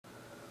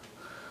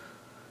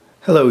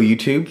Hello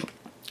YouTube.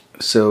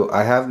 So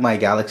I have my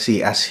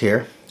Galaxy S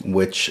here,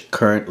 which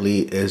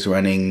currently is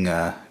running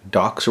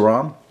Docs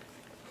ROM,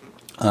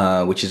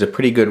 which is a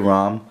pretty good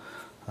ROM,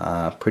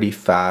 pretty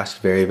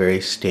fast,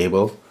 very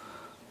stable.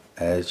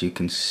 As you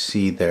can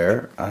see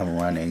there, I'm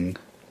running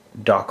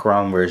Doc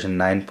ROM version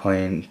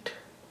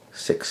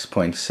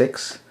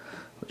 9.6.6,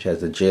 which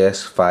has the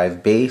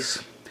JS5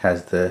 base,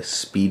 has the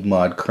speed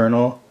mod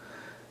kernel,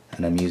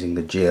 and I'm using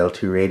the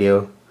JL2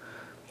 radio.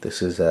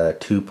 This is a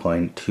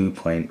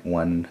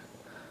 2.2.1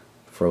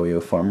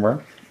 Froyo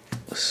firmware.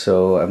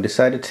 So I've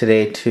decided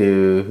today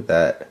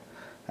that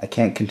I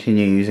can't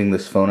continue using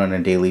this phone on a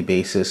daily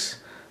basis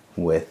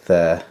with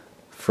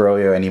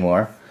Froyo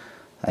anymore.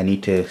 I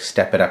need to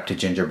step it up to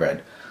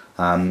Gingerbread.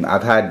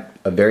 I've had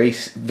a very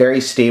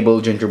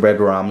stable Gingerbread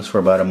ROMs for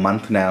about a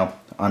month now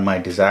on my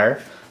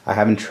Desire. I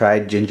haven't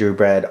tried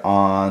Gingerbread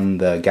on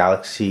the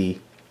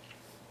Galaxy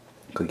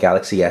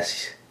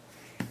S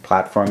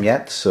platform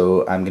yet,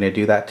 so I'm gonna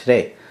do that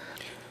today.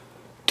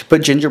 To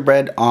put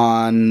Gingerbread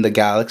on the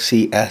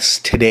Galaxy S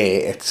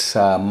today, it's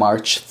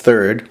March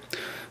 3rd,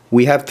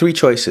 we have three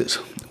choices.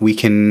 We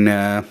can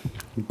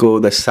go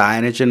the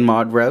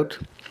CyanogenMod route,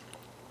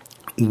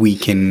 we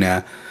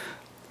can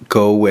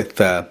go with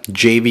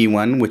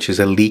JV1, which is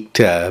a leaked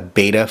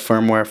beta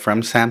firmware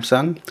from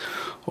Samsung,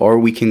 or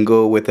we can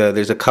go with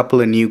there's a couple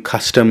of new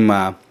custom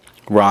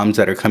ROMs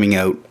that are coming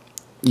out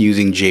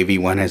using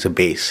JV1 as a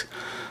base.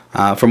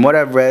 From what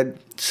I've read,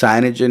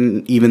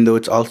 Cyanogen, even though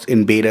it's also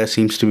in beta,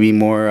 seems to be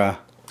more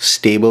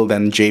stable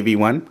than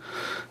JV1.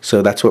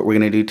 So that's what we're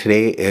going to do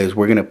today, is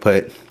we're going to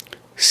put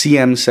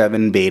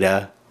CM7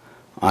 beta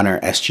on our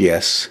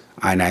SGS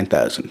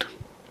i9000.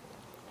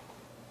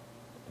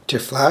 To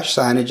flash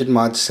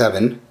CyanogenMod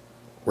 7,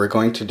 we're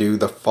going to do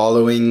the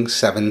following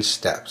 7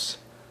 steps.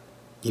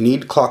 You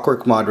need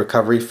Clockworkmod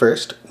Recovery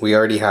first. We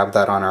already have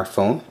that on our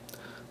phone.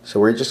 So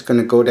we're just going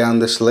to go down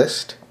this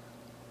list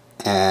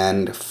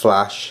and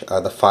flash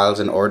the files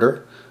in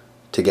order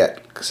to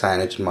get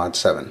CyanogenMod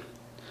 7.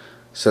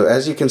 So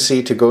as you can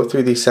see, to go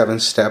through these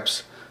 7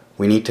 steps,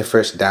 we need to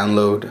first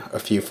download a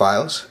few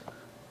files.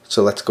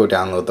 So let's go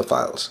download the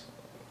files.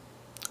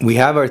 We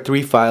have our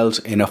 3 files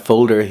in a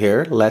folder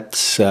here.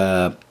 Let's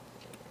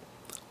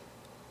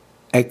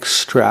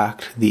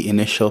extract the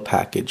initial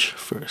package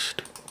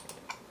first.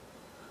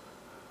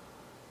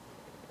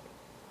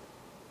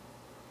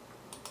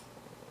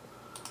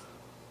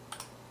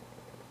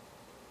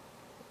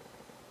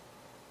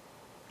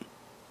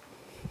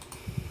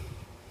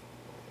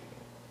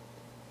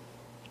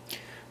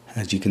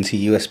 As you can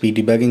see, USB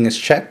debugging is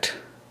checked.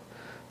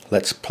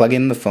 Let's plug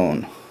in the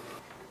phone.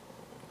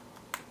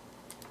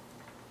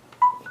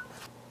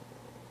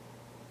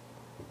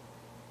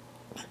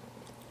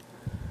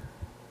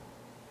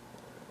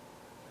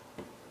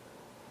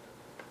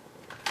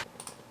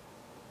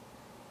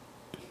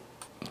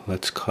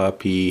 Let's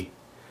copy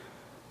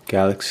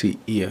Galaxy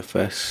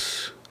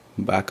EFS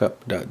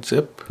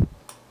backup.zip.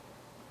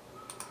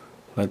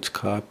 Let's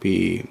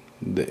copy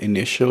the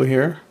initial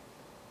here.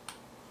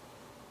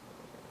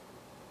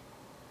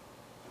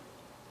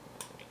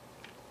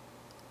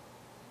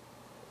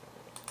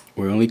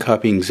 We're only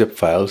copying zip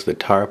files. The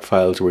tar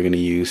files we're going to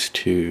use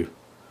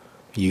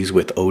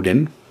with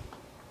Odin.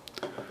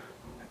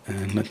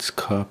 And let's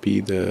copy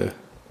the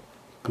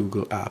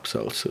Google Apps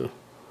also.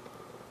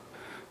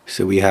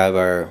 So we have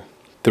our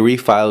 3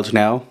 files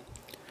now.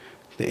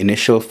 The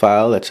initial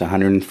file, that's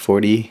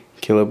 140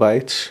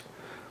 kilobytes,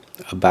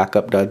 a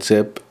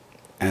backup.zip,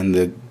 and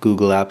the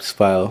Google Apps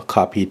file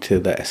copied to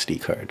the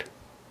SD card.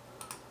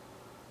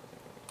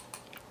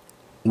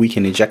 We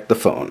can eject the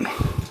phone.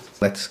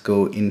 Let's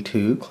go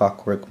into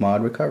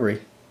Clockworkmod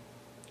Recovery.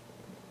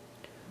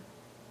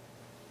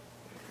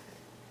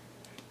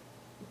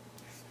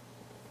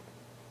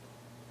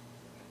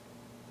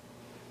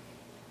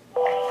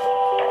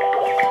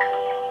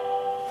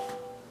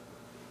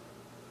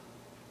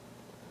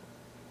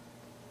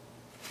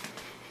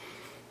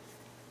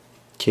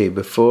 Okay,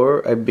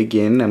 before I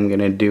begin, I'm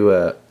gonna do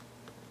a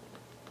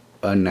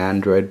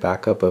Nandroid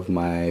backup of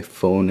my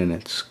phone in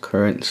its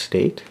current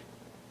state.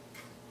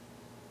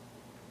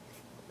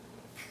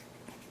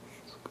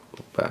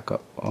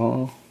 Backup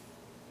all.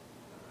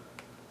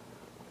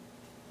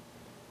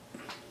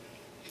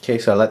 Okay,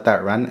 so I'll let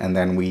that run and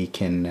then we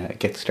can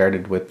get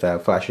started with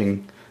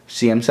flashing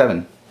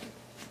CM7.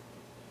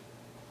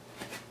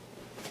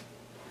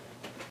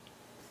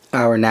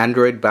 Our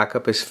Nandroid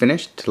backup is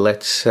finished.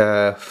 Let's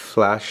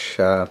flash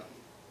the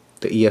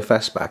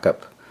EFS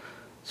backup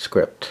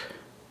script.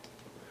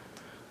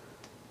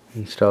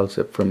 Install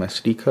zip from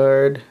SD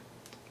card.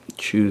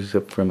 Choose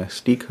zip from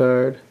SD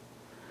card.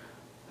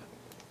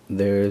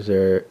 There's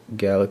our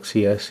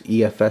Galaxy S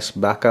EFS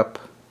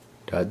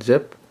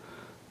backup.zip.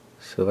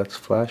 So let's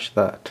flash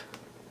that.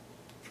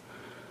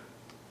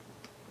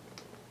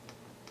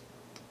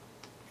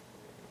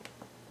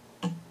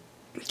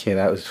 Okay,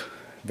 that was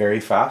very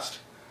fast.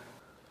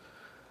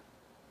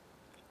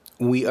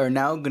 We are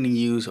now going to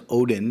use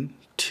Odin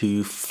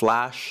to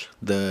flash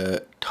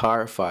the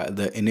tar file,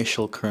 the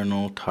initial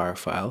kernel tar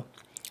file,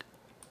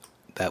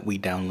 that we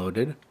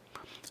downloaded.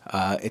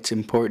 It's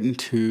important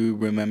to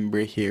remember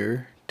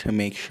here to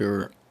make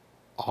sure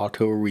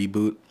auto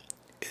reboot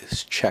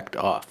is checked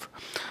off.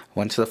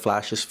 Once the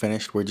flash is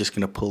finished, we're just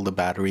going to pull the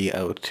battery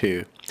out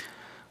to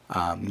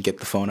get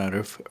the phone out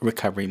of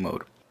recovery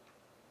mode.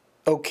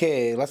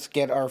 Okay, let's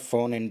get our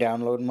phone in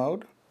download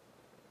mode.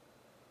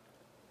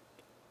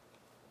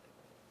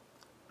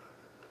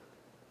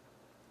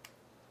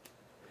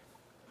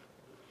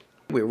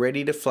 We're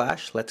ready to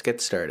flash. Let's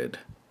get started.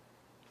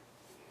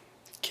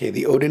 Okay,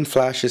 the Odin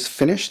flash is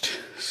finished,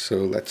 so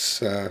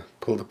let's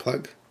pull the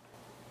plug.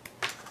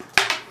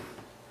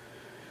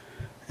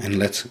 And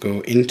let's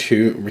go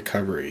into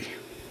recovery.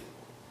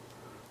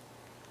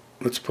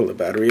 Let's pull the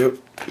battery out.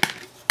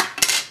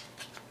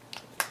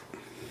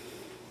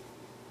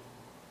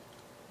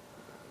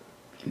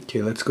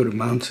 Okay, let's go to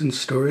mounts and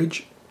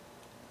storage.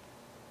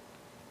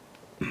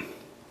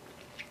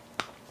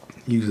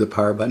 Use the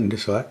power button to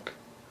select.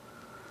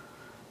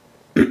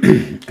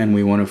 And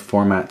we want to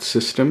format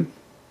system.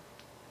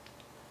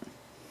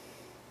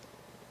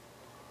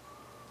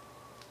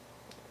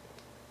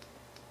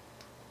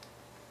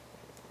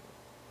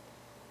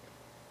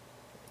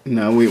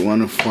 Now we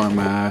want to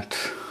format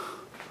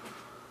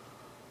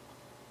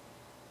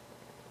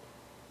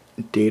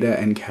data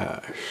and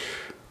cache.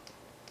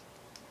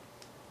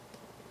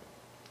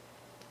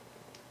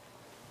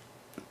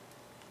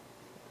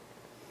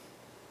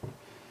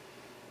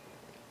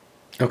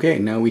 Okay,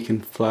 now we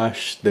can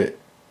flash the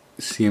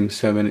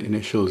CM7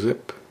 initial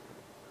zip.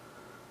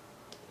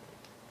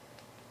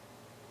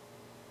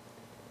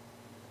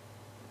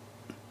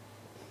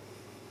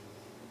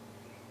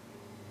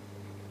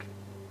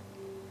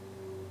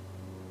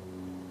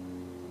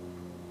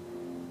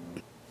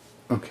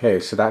 Okay,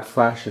 so that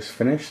flash is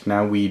finished.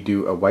 Now we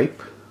do a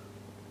wipe.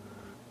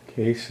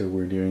 Okay, so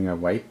we're doing a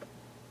wipe.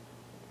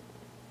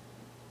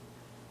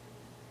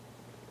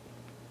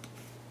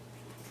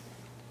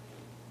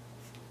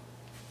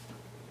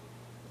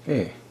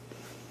 Okay,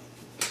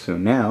 so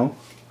now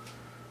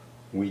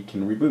we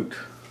can reboot.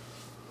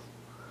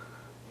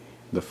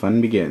 The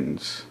fun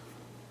begins.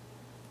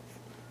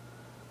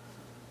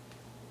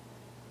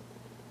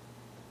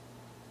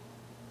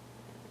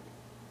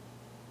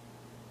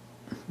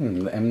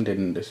 The M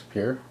didn't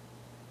disappear.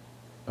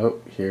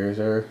 Oh, here's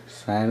our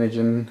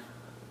Cyanogen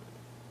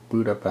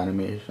boot up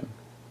animation.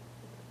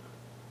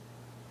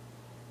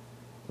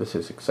 This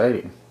is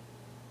exciting.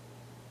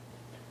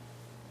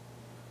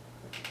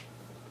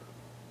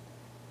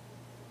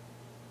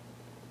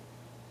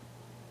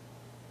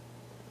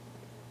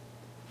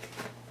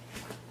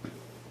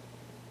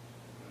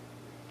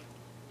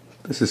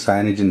 This is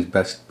Cyanogen's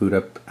best boot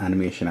up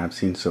animation I've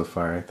seen so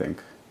far, I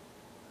think.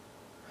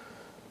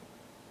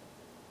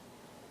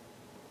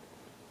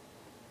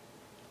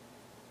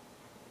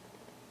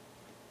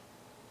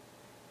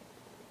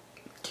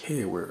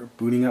 Okay, we're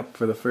booting up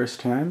for the first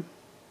time.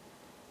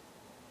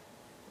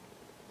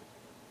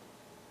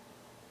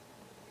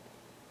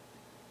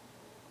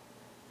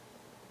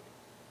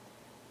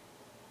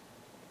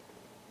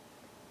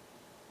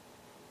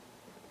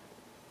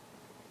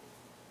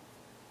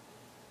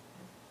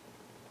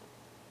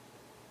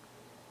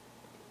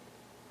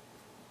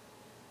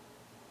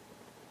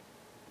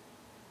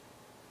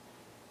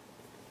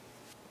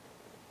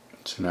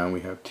 So now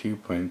we have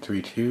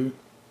 2.32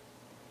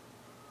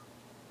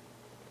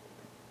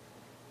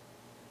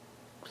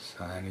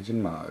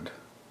 CyanogenMod.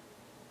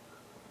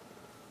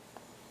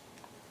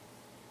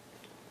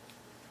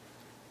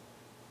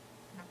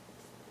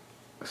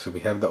 So we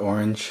have the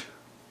orange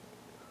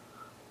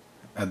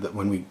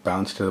when we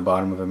bounce to the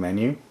bottom of a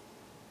menu.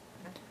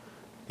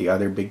 The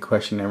other big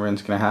question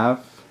everyone's gonna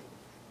have.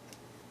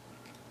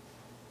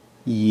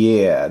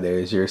 Yeah,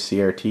 there's your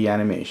CRT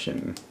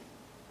animation.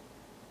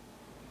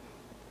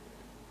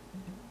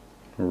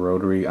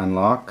 Rotary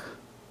unlock.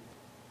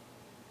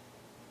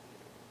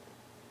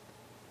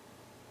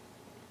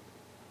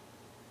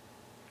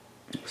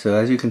 So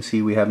as you can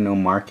see, we have no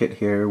market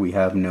here, we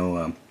have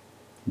no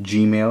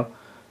Gmail,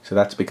 so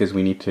that's because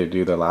we need to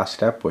do the last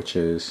step, which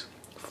is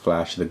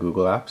flash the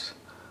Google apps.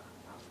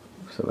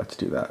 So let's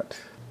do that.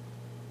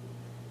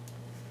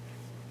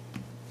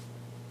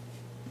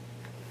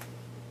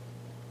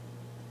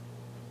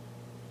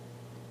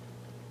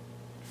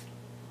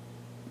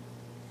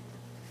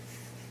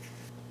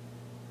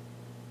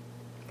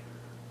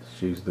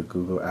 Choose the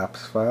Google Apps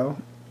file.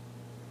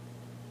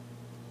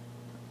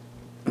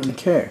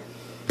 Okay.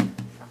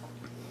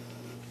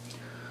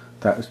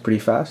 That was pretty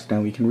fast. Now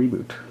we can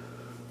reboot.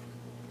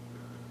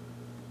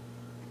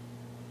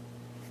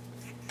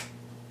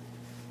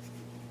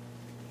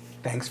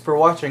 Thanks for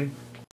watching.